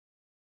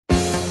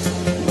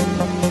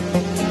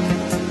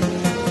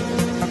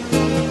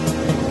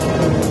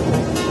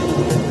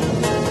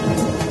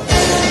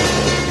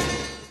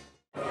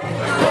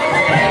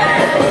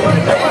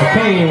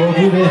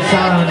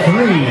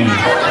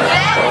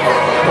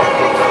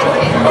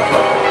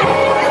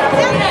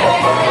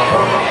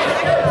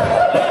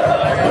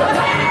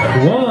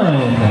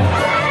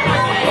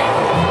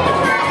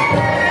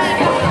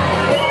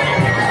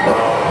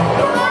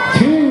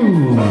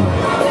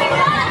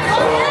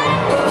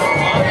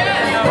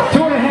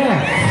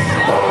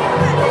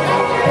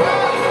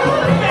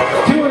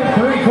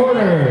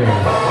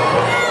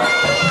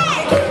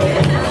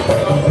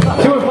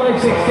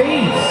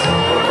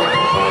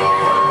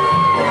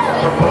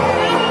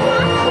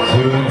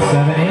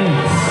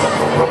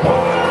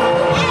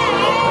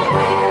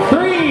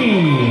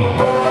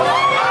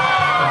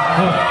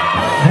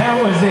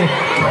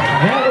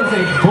That was a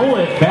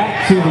bullet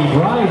back to the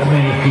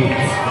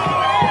bridesmaids.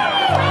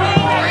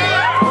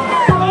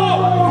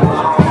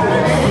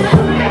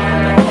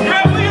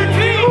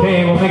 Okay,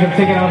 we'll make him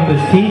take it off with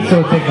his teeth, so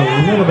it'll take a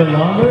little bit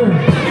longer.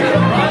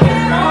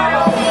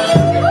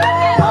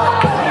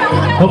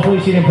 Hopefully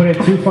she didn't put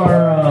it too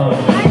far on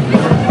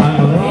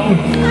the leg.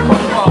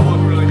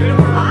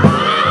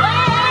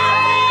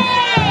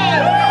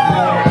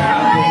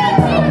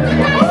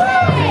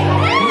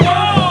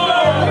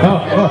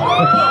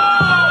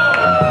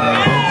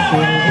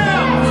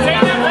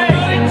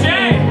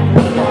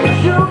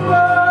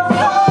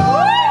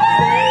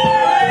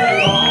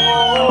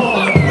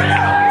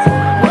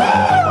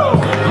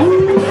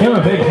 Give him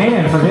a big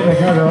hand for getting the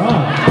garter on.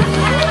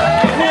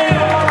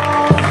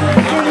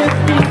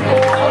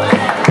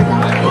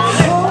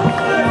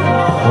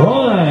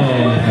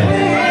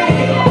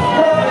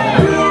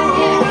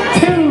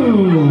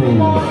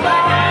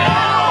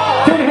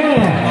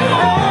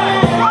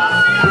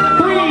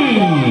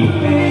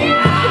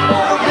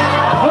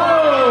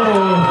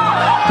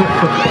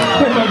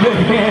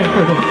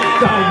 For the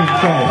diving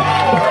catch.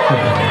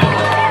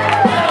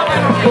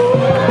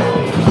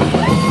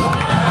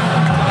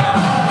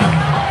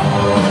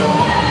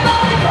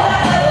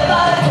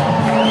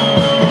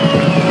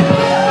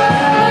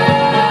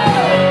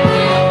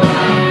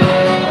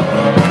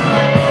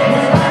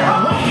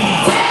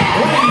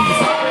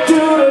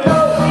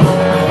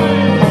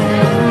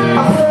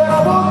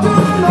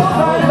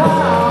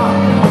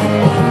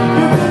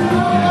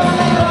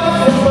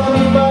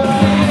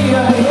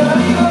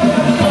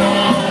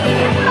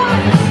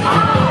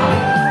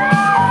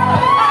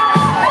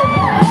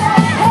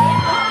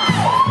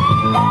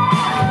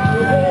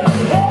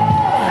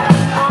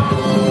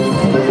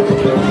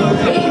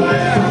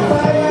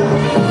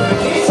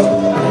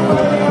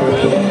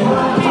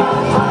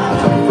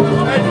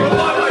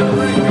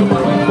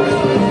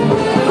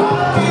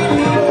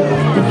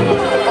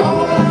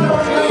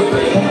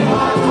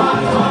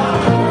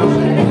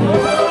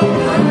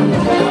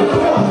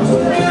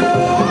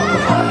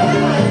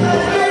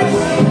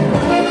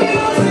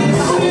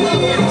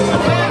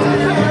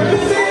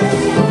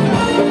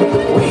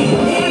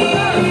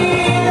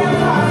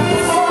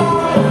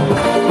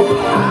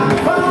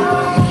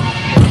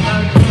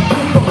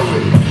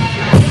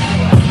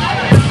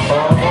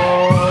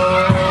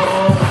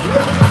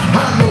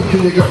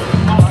 Can you go?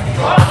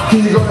 Can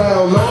you go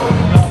down low?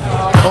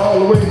 All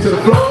the way to the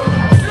floor?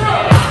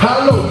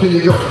 How low can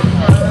you go?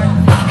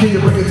 Can you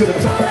bring it to the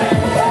top?